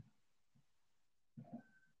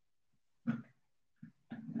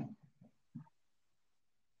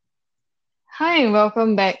Hi, and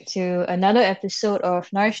welcome back to another episode of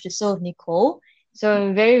Nourish the Soul of Nicole. So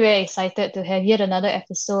I'm very, very excited to have yet another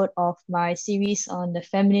episode of my series on the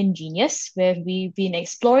feminine genius, where we've been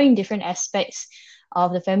exploring different aspects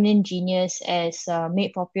of the feminine genius as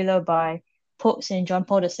made popular by Pope St. John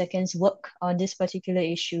Paul II's work on this particular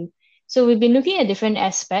issue. So we've been looking at different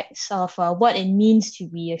aspects of what it means to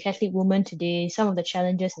be a Catholic woman today, some of the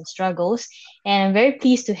challenges and struggles. And I'm very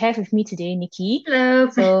pleased to have with me today Nikki. Hello.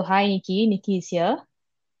 So hi Nikki, Nikki is here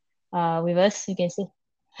with us. You can say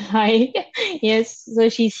hi. Yes, so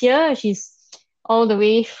she's here. She's all the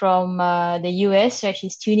way from the US, right?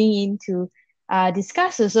 She's tuning in to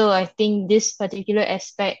discuss also, I think, this particular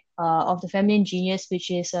aspect of the feminine genius,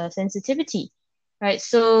 which is sensitivity, right?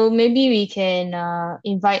 So maybe we can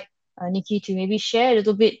invite Nikki to maybe share a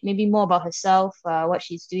little bit, maybe more about herself, what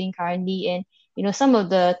she's doing currently, and some of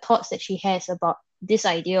the thoughts that she has about this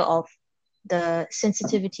idea of the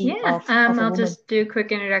sensitivity Yeah, of a I'll woman. just do a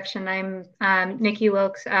quick introduction. I'm Nikki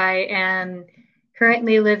Wilkes. I am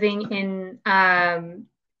currently living in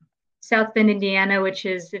South Bend, Indiana, which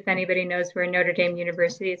is, if anybody knows where Notre Dame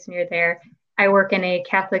University is, near there. I work in a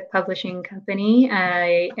Catholic publishing company.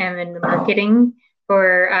 I am in the marketing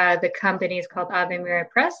for the company is called Ave Maria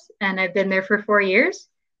Press, and I've been there for 4 years.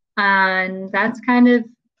 And that's kind of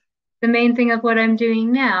the main thing of what I'm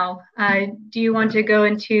doing now. Do you want to go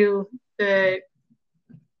into the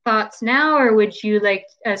thoughts now, or would you like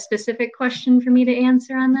a specific question for me to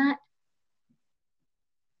answer on that?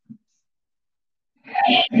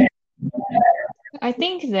 I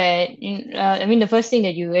think that I mean the first thing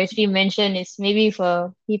that you actually mentioned is maybe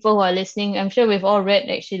for people who are listening. I'm sure we've all read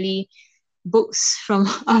actually books from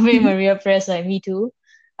Ave Maria Press, like me too.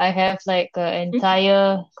 I have like an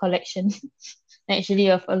entire collection actually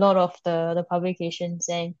of a lot of the publications,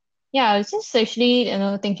 and yeah, I was just actually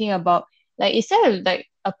thinking about, like, is there like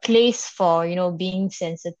a place for being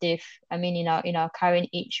sensitive? I mean, in our current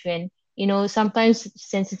age, when sometimes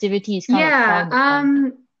sensitivity is kind of Yeah, frowned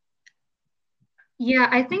upon. yeah,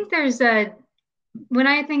 I think there's a when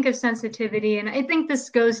I think of sensitivity, and I think this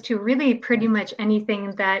goes to really pretty much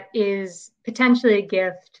anything that is potentially a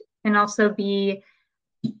gift and also be,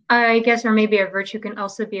 I guess, or maybe a virtue can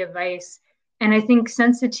also be a vice. And I think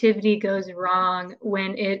sensitivity goes wrong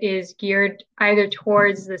when it is geared either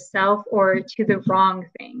towards the self or to the wrong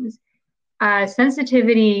things.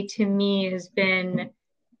 Sensitivity to me has been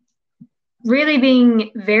really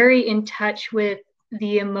being very in touch with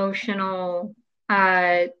the emotional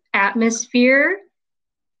atmosphere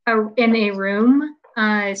in a room,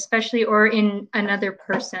 especially, or in another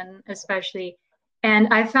person, especially.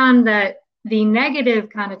 And I found that the negative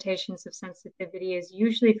connotations of sensitivity is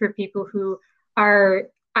usually for people who are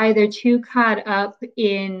either too caught up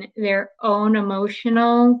in their own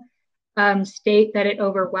emotional state that it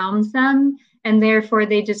overwhelms them, and therefore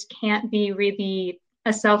they just can't be really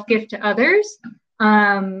a self gift to others,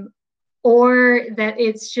 um, or that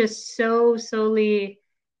it's just so solely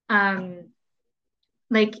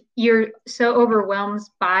like you're so overwhelmed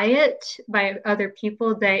by it, by other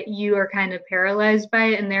people, that you are kind of paralyzed by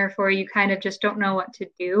it, and therefore you kind of just don't know what to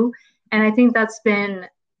do. And I think that's been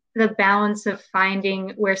the balance of finding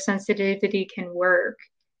where sensitivity can work.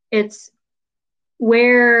 It's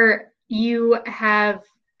where you have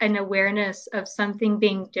an awareness of something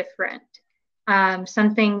being different,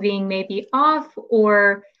 something being maybe off,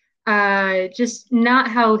 or just not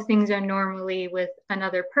how things are normally with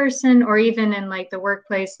another person, or even in like the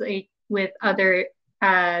workplace, like with other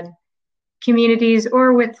uh, communities,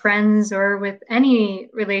 or with friends, or with any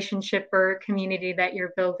relationship or community that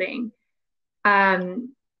you're building.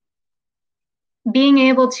 Um, Being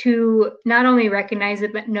able to not only recognize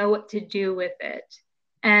it, but know what to do with it,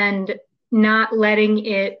 and not letting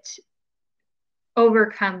it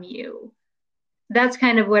overcome you. That's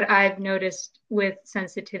kind of what I've noticed with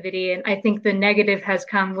sensitivity. And I think the negative has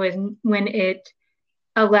come when it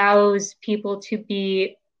allows people to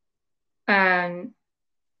be um,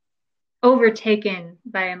 overtaken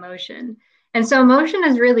by emotion. And so emotion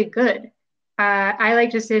is really good. I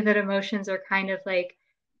like to say that emotions are kind of like,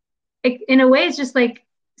 in a way, it's just like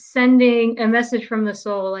sending a message from the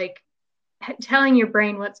soul, like telling your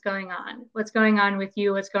brain what's going on with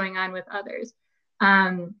you, what's going on with others.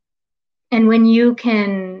 Um, and when you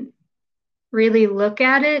can really look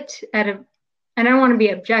at it at a, and I don't want to be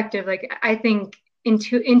objective, like I think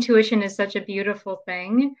intuition is such a beautiful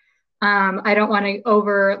thing. I don't want to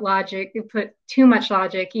over logic, put too much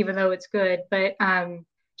logic, even though it's good, but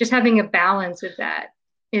just having a balance of that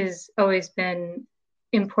is always been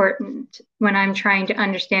important when I'm trying to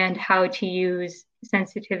understand how to use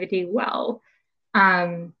sensitivity well.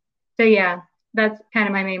 Um, so yeah. that's kind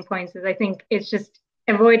of my main points is I think it's just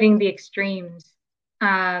avoiding the extremes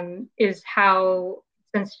is how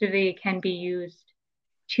sensitivity can be used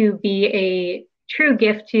to be a true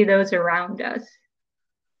gift to those around us.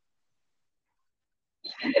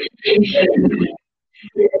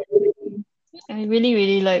 I really,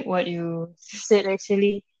 really like what you said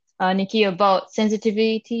actually, Nikki, about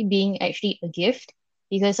sensitivity being actually a gift,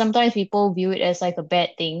 because sometimes people view it as like a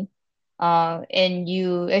bad thing. And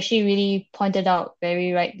you actually really pointed out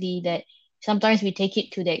very rightly that sometimes we take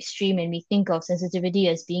it to the extreme and we think of sensitivity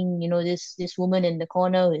as being, this woman in the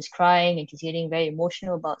corner who is crying and she's getting very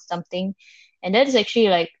emotional about something. And that is actually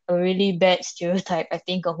like a really bad stereotype, I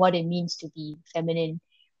think, of what it means to be feminine.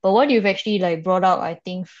 But what you've actually like brought out, I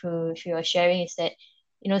think, through your sharing is that,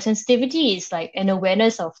 sensitivity is like an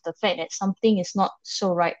awareness of the fact that something is not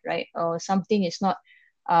so right, right? Or something is not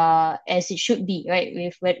as it should be,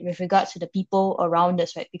 right? With regards to the people around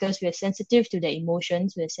us, right? Because we are sensitive to their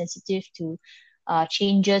emotions, we're sensitive to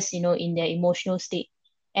changes, in their emotional state.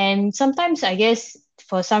 And sometimes I guess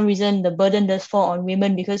for some reason the burden does fall on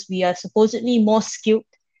women because we are supposedly more skilled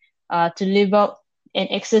to live out and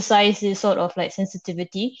exercise this sort of like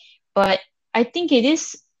sensitivity. But I think it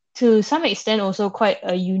is to some extent also quite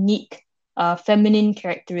a unique feminine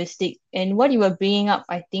characteristic. And what you were bringing up,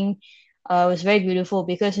 I think, was very beautiful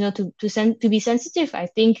because to be sensitive, I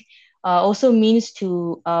think, also means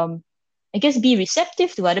to I guess be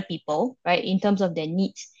receptive to other people, right, in terms of their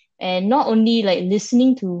needs, and not only like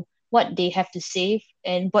listening to what they have to say,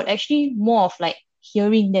 and but actually more of like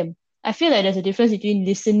hearing them. I feel like there's a difference between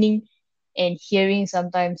listening and hearing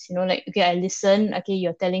sometimes, like, okay, I listen, okay,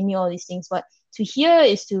 you're telling me all these things, but to hear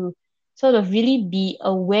is to sort of really be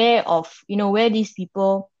aware of, where these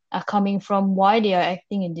people are coming from, why they are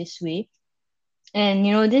acting in this way. And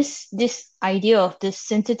this idea of this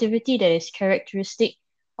sensitivity that is characteristic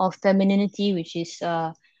of femininity, which is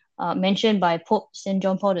mentioned by Pope St.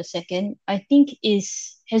 John Paul II, I think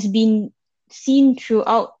is has been seen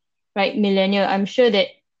throughout, right, millennia. I'm sure that,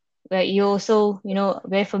 right, you also,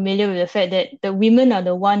 very familiar with the fact that the women are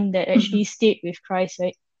the one that actually stayed with Christ,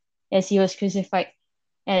 right, as he was crucified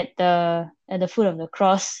at the foot of the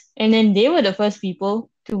cross, and then they were the first people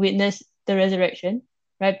to witness the resurrection,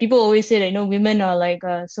 right? People always say that, women are like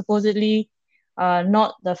supposedly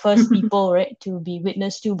not the first people, right, to be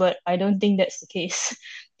witnessed to, but I don't think that's the case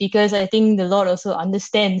because I think the Lord also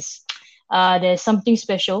understands there's something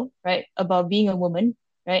special, right, about being a woman,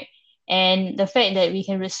 right? And the fact that we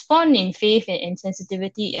can respond in faith and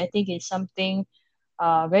sensitivity, I think, is something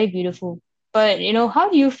very beautiful. But how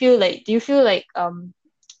do you feel like? Do you feel like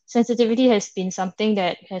sensitivity has been something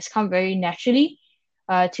that has come very naturally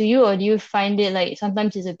to you, or do you find it like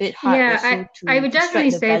sometimes it's a bit hard Yeah, also I to would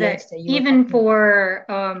definitely strike the say balance that that you were even talking about? for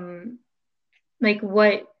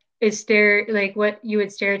like what you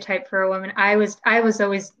would stereotype for a woman, I was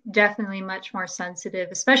always definitely much more sensitive,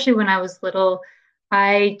 especially when I was little.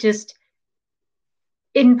 I just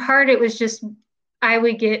in part it was just I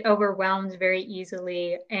would get overwhelmed very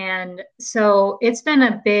easily. And so it's been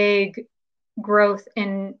a big growth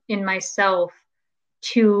in myself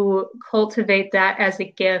to cultivate that as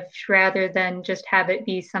a gift rather than just have it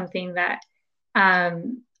be something that I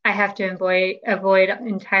have to avoid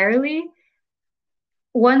entirely.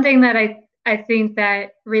 One thing that I think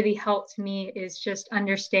that really helped me is just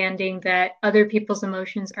understanding that other people's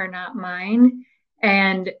emotions are not mine.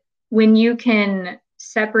 And when you can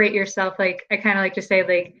separate yourself, like I kind of like to say,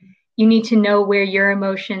 like you need to know where your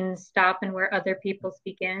emotions stop and where other people's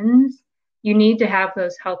begins. You need to have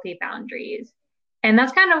those healthy boundaries. And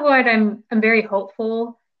that's kind of what I'm very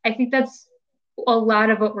hopeful. I think that's a lot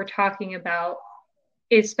of what we're talking about,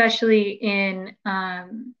 especially in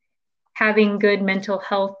having good mental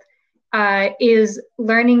health, is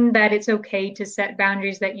learning that it's okay to set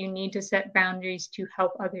boundaries, that you need to set boundaries to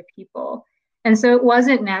help other people. And so it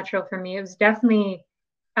wasn't natural for me. It was definitely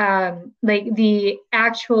like the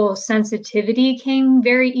actual sensitivity came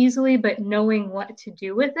very easily, but knowing what to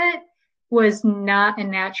do with it was not a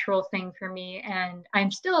natural thing for me. And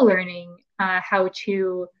I'm still learning how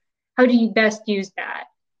to best use that.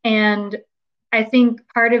 And I think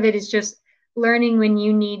part of it is just learning when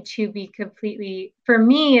you need to be completely, for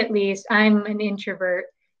me at least, I'm an introvert.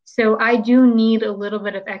 So I do need a little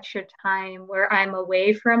bit of extra time where I'm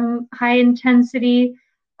away from high intensity.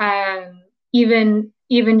 Even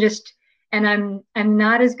just and I'm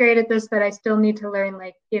not as great at this, but I still need to learn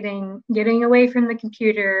like getting away from the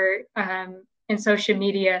computer and social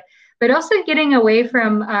media, but also getting away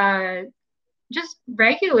from just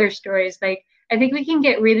regular stories. Like I think we can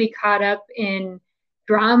get really caught up in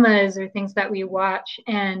dramas or things that we watch.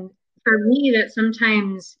 And for me, that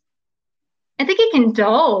sometimes I think it can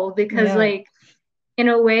dull because Yeah. like in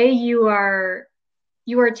a way you are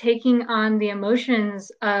taking on the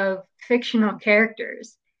emotions of fictional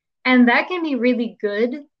characters. And that can be really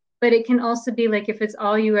good, but it can also be like if it's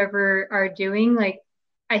all you ever are doing, like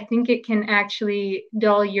I think it can actually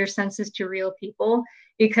dull your senses to real people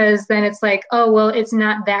because then it's like, oh, well, it's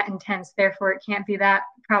not that intense, therefore it can't be that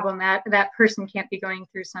problematic. That person can't be going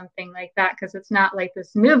through something like that because it's not like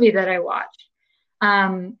this movie that I watched.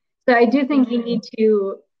 So I do think you need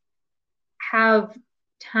to have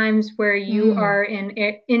times where you Mm. are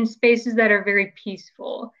in spaces that are very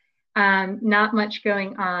peaceful, not much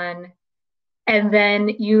going on, and then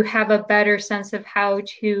you have a better sense of how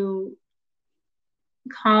to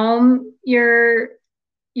calm your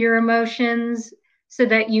emotions so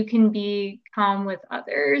that you can be calm with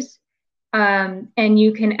others, and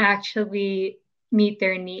you can actually meet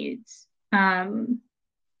their needs.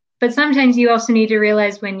 But sometimes you also need to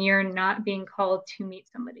realize when you're not being called to meet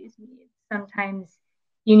somebody's needs. Sometimes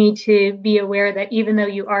you need to be aware that even though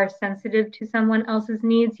you are sensitive to someone else's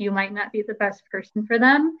needs, you might not be the best person for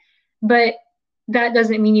them. But that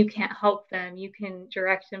doesn't mean you can't help them. You can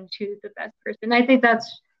direct them to the best person. I think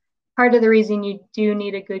that's part of the reason you do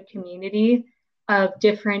need a good community of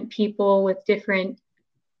different people with different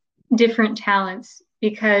talents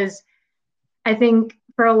because I think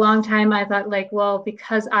for a long time I thought like, well,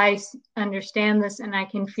 because I understand this and I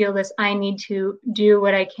can feel this, I need to do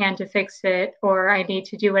what I can to fix it, or I need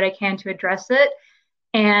to do what I can to address it.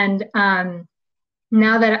 And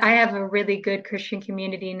now that I have a really good Christian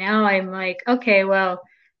community, now I'm like, okay, well,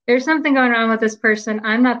 there's something going on with this person.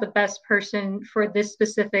 I'm not the best person for this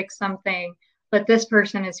specific something, but this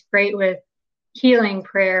person is great with healing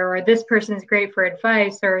prayer, or this person is great for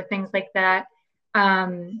advice, or things like that.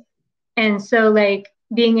 Um, and so like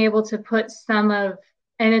being able to put some of,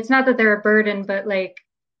 and it's not that they're a burden, but like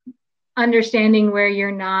understanding where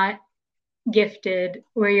you're not gifted,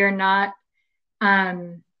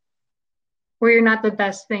 um where you're not the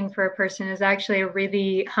best thing for a person is actually a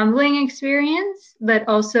really humbling experience, but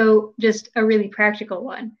also just a really practical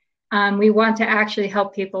one. We want to actually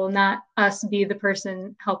help people, not us be the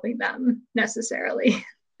person helping them necessarily.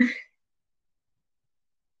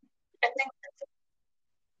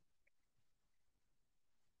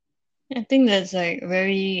 I think that's like a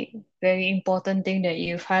very, very important thing that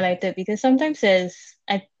you've highlighted because sometimes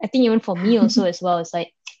I think even for me also as well, it's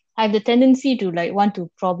like I have the tendency to like want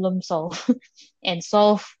to problem solve and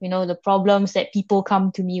solve, the problems that people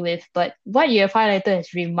come to me with. But what you have highlighted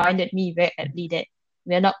has reminded me very aptly that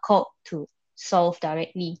we're not called to solve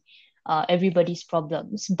directly everybody's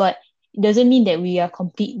problems. But it doesn't mean that we are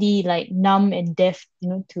completely like numb and deaf,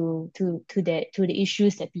 to the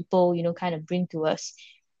issues that people, kind of bring to us.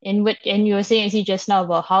 And you were saying actually just now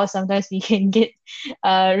about how sometimes we can get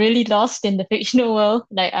really lost in the fictional world.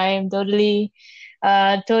 Like I am totally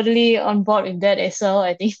on board with that as well,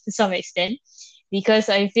 I think to some extent. Because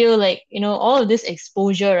I feel like, all of this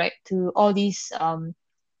exposure, right, to all these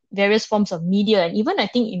various forms of media, and even I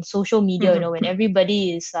think in social media, when Mm-hmm.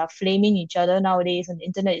 everybody is flaming each other nowadays, and the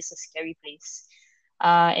internet is a scary place.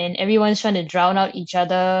 And everyone's trying to drown out each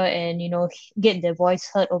other and get their voice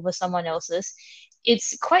heard over someone else's.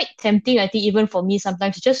 It's quite tempting, I think, even for me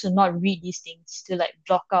sometimes, just to not read these things, to like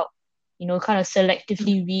block out, kind of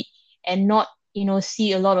selectively read and not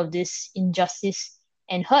see a lot of this injustice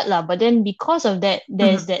and hurt lah. But then because of that,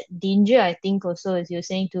 there's Mm-hmm. that danger, I think, also, as you're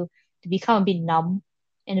saying, to become a bit numb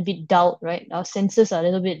and a bit dulled, right? Our senses are a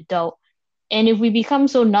little bit dulled. And if we become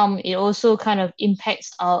so numb, it also kind of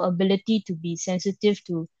impacts our ability to be sensitive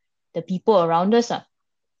to the people around us.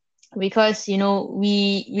 Because,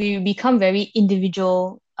 we become very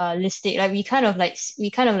individualistic. Like we kind of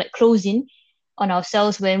like close in on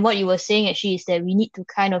ourselves, when what you were saying actually is that we need to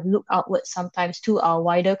kind of look outward sometimes to our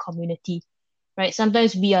wider community, right?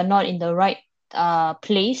 Sometimes we are not in the right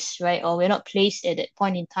place, right? Or we're not placed at that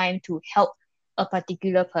point in time to help a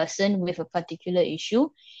particular person with a particular issue.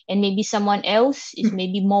 And maybe someone else is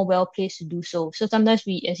maybe more well placed to do so. So sometimes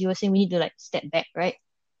we, as you were saying, we need to like step back, right,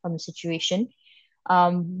 from the situation.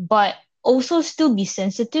 But also still be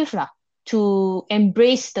sensitive lah, to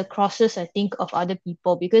embrace the crosses, I think, of other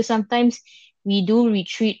people, because sometimes we do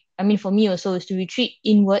retreat. I mean, for me also is to retreat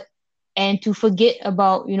inward and to forget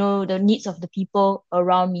about the needs of the people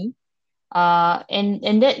around me.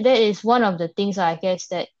 And that is one of the things, I guess,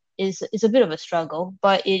 that is a bit of a struggle,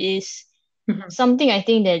 but it is Mm-hmm. something I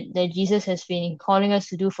think that Jesus has been calling us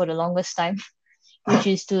to do for the longest time, which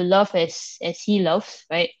is to love as he loves,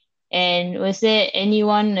 right? And was there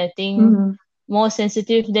anyone, I think, Mm-hmm. more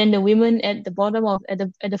sensitive than the women at the bottom of at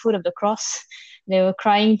the foot of the cross? They were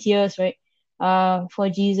crying tears, right? for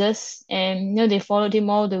Jesus, and they followed him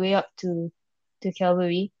all the way up to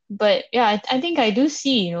Calvary. But yeah, I think I do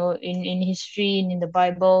see, in history and in the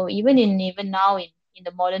Bible, even now in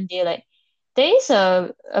the modern day, like there is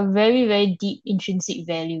a very, very deep intrinsic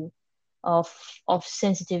value of of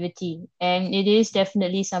sensitivity, and it is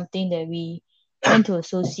definitely something that we tend to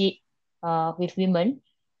associate with women,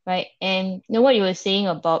 right? And what you were saying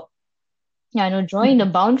about, yeah, drawing the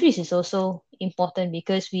Mhm. boundaries is also important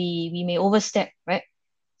because we may overstep, right?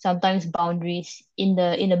 Sometimes boundaries in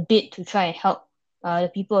a bid to try and help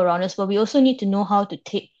the people around us, but we also need to know how to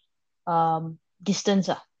take distance,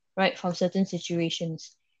 right, from certain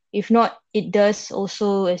situations. If not, it does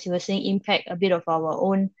also, as you were saying, impact a bit of our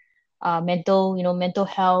own mental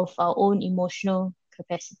health, our own emotional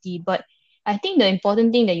capacity. But I think the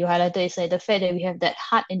important thing that you highlighted is like the fact that we have that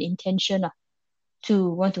heart and intention to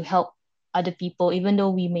want to help other people, even though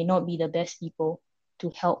we may not be the best people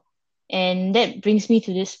to help. And that brings me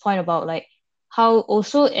to this point about like how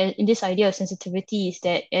also in this idea of sensitivity is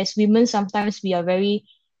that as women, sometimes we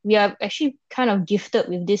are actually kind of gifted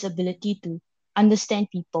with this ability to understand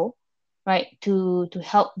people, right? To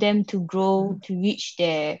help them to grow, to reach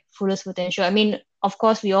their fullest potential. I mean, of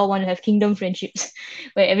course, we all want to have kingdom friendships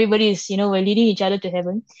where everybody is, we're leading each other to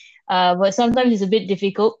heaven. But sometimes it's a bit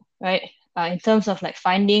difficult, right? In terms of like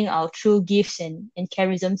finding our true gifts and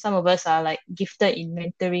charism. Some of us are like gifted in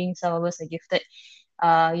mentoring, some of us are gifted,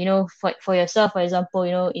 for yourself, for example,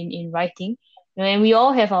 in writing, and we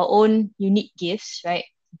all have our own unique gifts, right?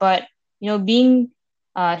 But, being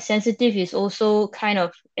sensitive is also kind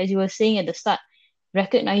of, as you were saying at the start,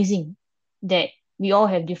 recognizing that we all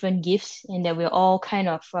have different gifts and that we're all kind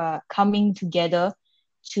of coming together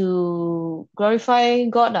to glorify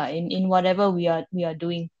God in whatever we are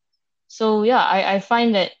doing. So yeah, I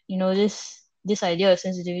find that this idea of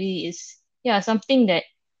sensitivity is, yeah, something that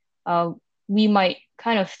uh we might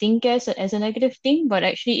kind of think as a negative thing, but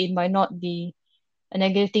actually it might not be a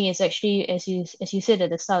negative thing. It's actually, as you said at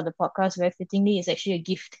the start of the podcast, very fittingly, it's actually a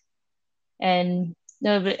gift. And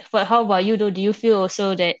no, but how about you though? Do you feel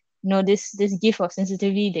also that this gift of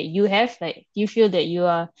sensitivity that you have, like do you feel that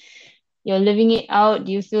you're living it out?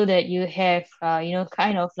 Do you feel that you have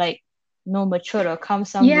kind of like matured or come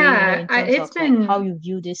some way, Yeah, in terms it's of like how been, you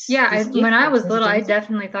view this yeah, this when gift I of was little, I sensitivity?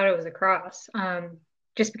 definitely thought it was a cross.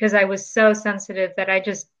 Just because I was so sensitive that I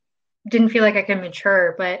just didn't feel like I could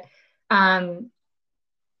mature. But um,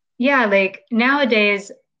 yeah, like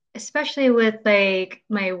nowadays, especially with like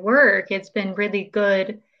my work, it's been really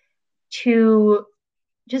good to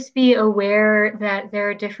just be aware that there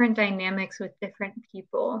are different dynamics with different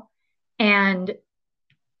people. And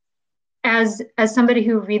as somebody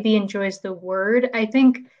who really enjoys the word, I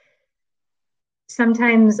think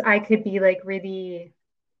sometimes I could be like really,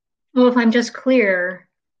 well, if I'm just clear,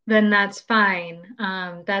 then that's fine.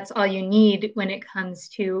 That's all you need when it comes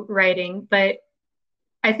to writing. But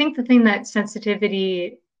I think the thing that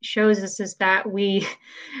sensitivity shows us is that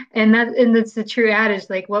and that's the true adage,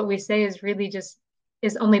 like what we say is really just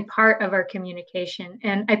is only part of our communication.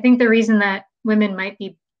 And I think the reason that women might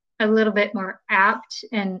be a little bit more apt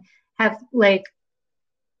and have like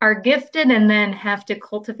are gifted and then have to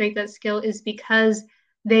cultivate that skill is because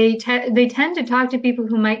they tend to talk to people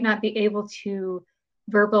who might not be able to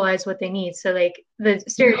verbalize what they need. So like the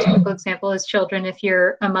stereotypical example is children, if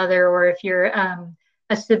you're a mother or if you're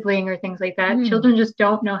a sibling or things like that, Mm. children just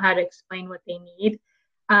don't know how to explain what they need.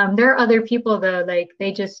 There are other people though, like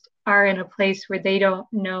they just are in a place where they don't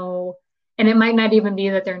know, and it might not even be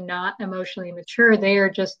that they're not emotionally mature, they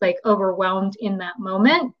are just like overwhelmed in that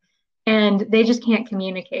moment and they just can't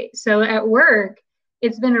communicate. So at work,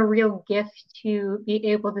 it's been a real gift to be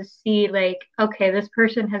able to see, like, okay, this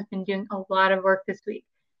person has been doing a lot of work this week.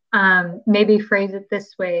 Maybe phrase it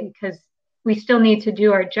this way, because we still need to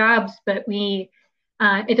do our jobs, but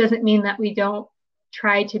it doesn't mean that we don't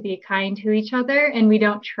try to be kind to each other and we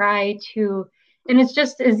don't try to, and it's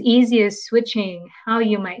just as easy as switching how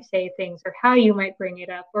you might say things or how you might bring it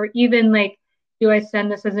up, or even like, do I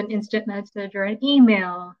send this as an instant message or an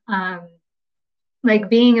email? Like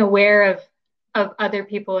being aware of other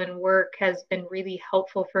people in work has been really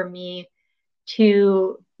helpful for me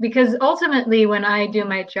to, because ultimately when I do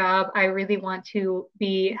my job, I really want to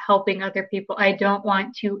be helping other people. I don't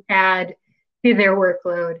want to add to their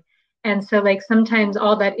workload. And so like sometimes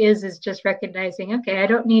all that is just recognizing, okay, I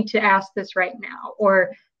don't need to ask this right now.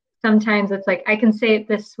 Or sometimes it's like I can say it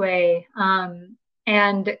this way.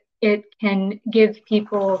 And it can give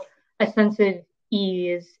people a sense of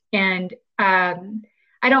ease. And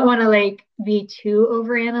I don't want to like be too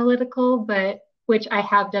over analytical, but which I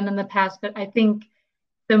have done in the past, but I think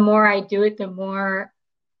the more I do it, the more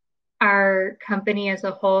our company as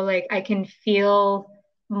a whole, like I can feel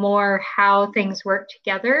more how things work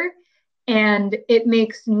together. And it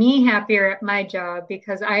makes me happier at my job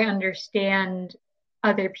because I understand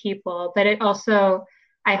other people, but it also,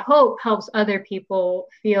 I hope, helps other people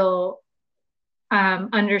feel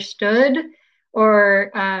understood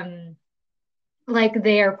or like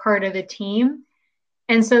they are part of a team.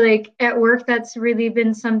 And so, like at work, that's really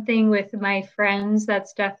been something with my friends.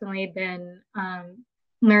 That's definitely been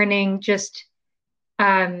learning just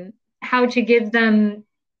how to give them,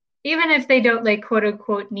 even if they don't like quote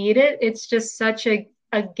unquote need it, it's just such a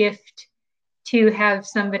gift to have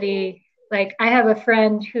somebody like I have a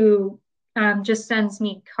friend who just sends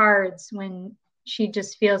me cards when she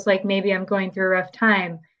just feels like maybe I'm going through a rough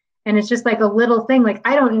time. And it's just like a little thing. Like,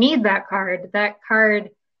 I don't need that card. That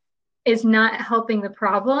card is not helping the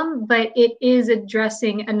problem, but it is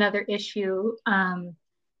addressing another issue. And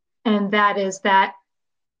that is that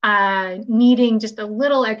needing just a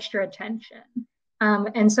little extra attention.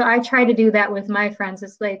 And so I try to do that with my friends.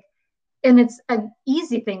 It's like, and it's an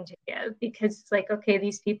easy thing to give because it's like, okay,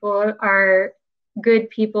 these people are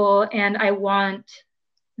good people and I want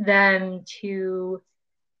them to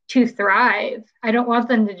thrive. I don't want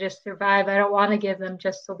them to just survive. I don't want to give them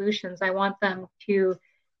just solutions. I want them to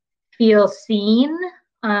feel seen.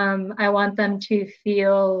 I want them to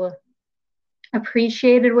feel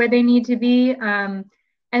appreciated where they need to be.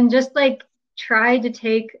 And just like try to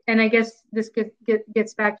take, and I guess this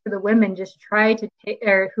gets back to the women, just try to take,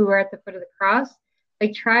 or who are at the foot of the cross,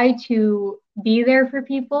 like try to be there for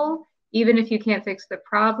people, even if you can't fix the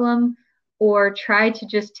problem, or try to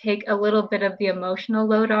just take a little bit of the emotional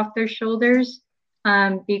load off their shoulders.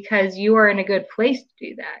 Because you are in a good place to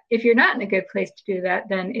do that. If you're not in a good place to do that,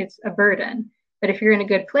 then it's a burden. But if you're in a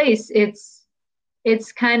good place,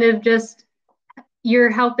 it's kind of just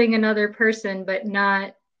you're helping another person, but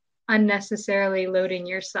not unnecessarily loading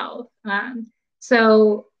yourself.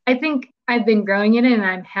 So I think I've been growing in it and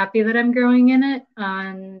I'm happy that I'm growing in it.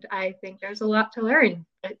 And I think there's a lot to learn,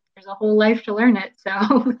 but there's a whole life to learn it.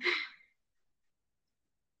 So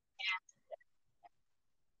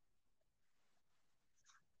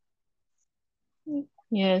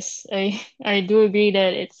Yes, I do agree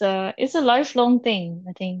that it's a lifelong thing,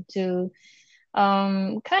 I think, to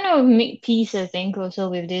kind of make peace, I think, also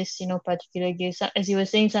with this, particular gift. As you were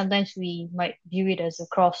saying, sometimes we might view it as a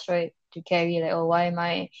cross, right? To carry, like, oh,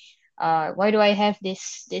 why do I have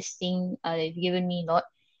this thing that you've given me, Lord?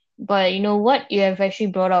 But what you have actually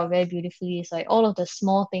brought out very beautifully is like all of the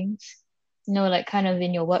small things, like kind of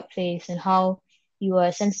in your workplace, and how you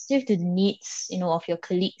are sensitive to the needs, of your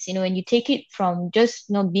colleagues, and you take it from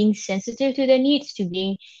just being sensitive to their needs to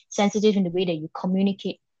being sensitive in the way that you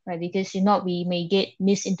communicate, right? Because we may get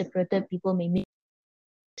misinterpreted, people may miss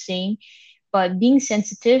saying, but being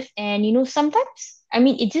sensitive, and sometimes, I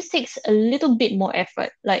mean, it just takes a little bit more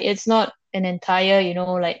effort. Like, it's not an entire,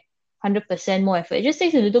 like 100% more effort. It just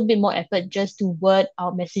takes a little bit more effort just to word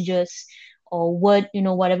our messages, or word,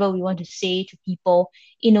 whatever we want to say to people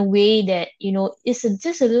in a way that is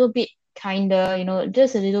just a little bit kinder,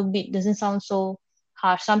 just a little bit, doesn't sound so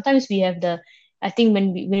harsh. Sometimes we have the I think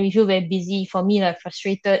when we feel very busy, for me, like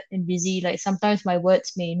frustrated and busy, like sometimes my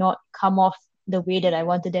words may not come off the way that I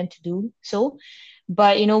wanted them to do so.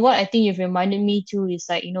 But what I think you've reminded me too is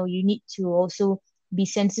like, you need to also be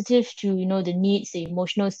sensitive to, the needs, the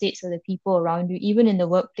emotional states of the people around you, even in the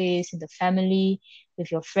workplace, in the family,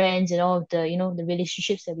 with your friends, and all of the, the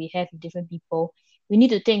relationships that we have with different people. We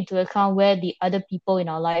need to take into account where the other people in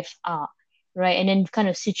our life are, right? And then kind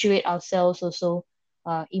of situate ourselves also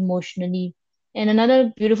emotionally. And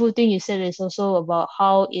another beautiful thing you said is also about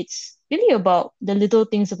how it's really about the little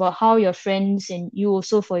things, about how your friends and you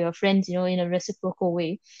also for your friends, in a reciprocal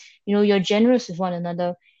way. You're generous with one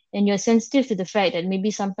another, and you're sensitive to the fact that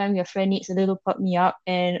maybe sometimes your friend needs a little put me up.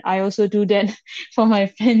 And I also do that for my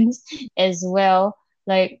friends as well.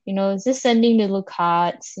 Like, just sending little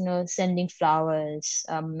cards, sending flowers.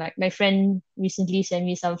 My friend recently sent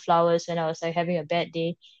me some flowers when I was like having a bad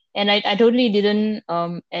day, and I totally didn't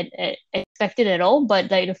expect it at all.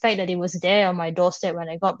 But like the fact that it was there on my doorstep when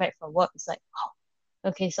I got back from work, it's like, wow,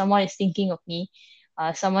 okay, someone is thinking of me.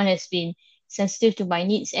 Someone has been sensitive to my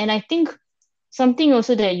needs. And I think something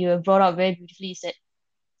also that you have brought up very beautifully is that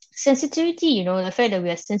sensitivity, the fact that we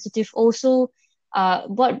are sensitive also,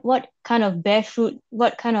 what kind of bear fruit,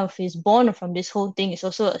 what kind of is born from this whole thing is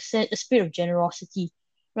also a spirit of generosity,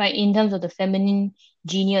 right? In terms of the feminine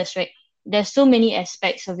genius, right? There's so many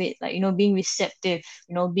aspects of it, like, being receptive,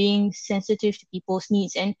 being sensitive to people's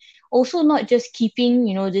needs, and also not just keeping,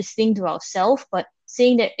 this thing to ourselves, but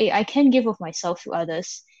saying that, hey, I can give of myself to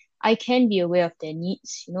others. I can be aware of their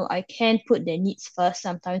needs. I can put their needs first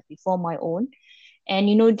sometimes before my own.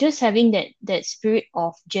 And just having that spirit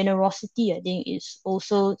of generosity, I think, is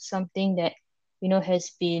also something that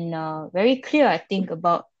has been very clear, I think,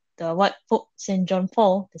 about the what Pope Saint John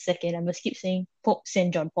Paul II. I must keep saying Pope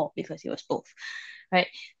Saint John Paul because he was both, right?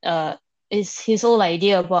 uh is his whole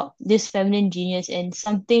idea about this feminine genius, and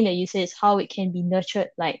something that you say is how it can be nurtured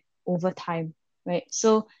like over time, right?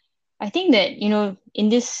 So I think that, in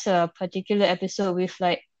this particular episode, we've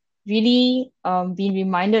like really been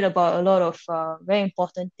reminded about a lot of very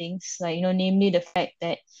important things, like, namely the fact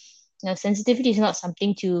that sensitivity is not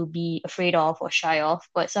something to be afraid of or shy of,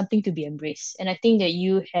 but something to be embraced. And I think that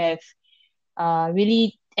you have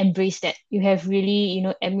really embraced that. You have really,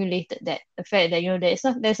 emulated that. The fact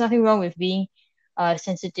that, there's nothing wrong with being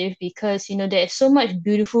sensitive, because, there's so much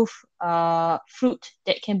beautiful fruit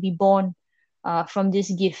that can be born from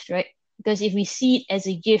this gift, right? Because if we see it as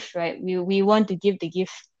a gift, right, we want to give the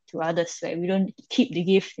gift to others, right? We don't keep the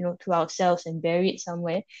gift, to ourselves and bury it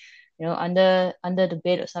somewhere, under the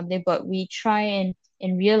bed or something. But we try and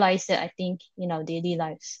realize that, I think, in our daily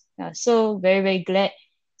lives. So very, very glad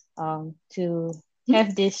to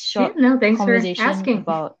have this Yeah, short no, thanks for conversation asking.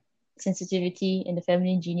 about sensitivity and the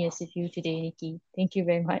feminine genius with you today, Nikki. Thank you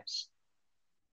very much.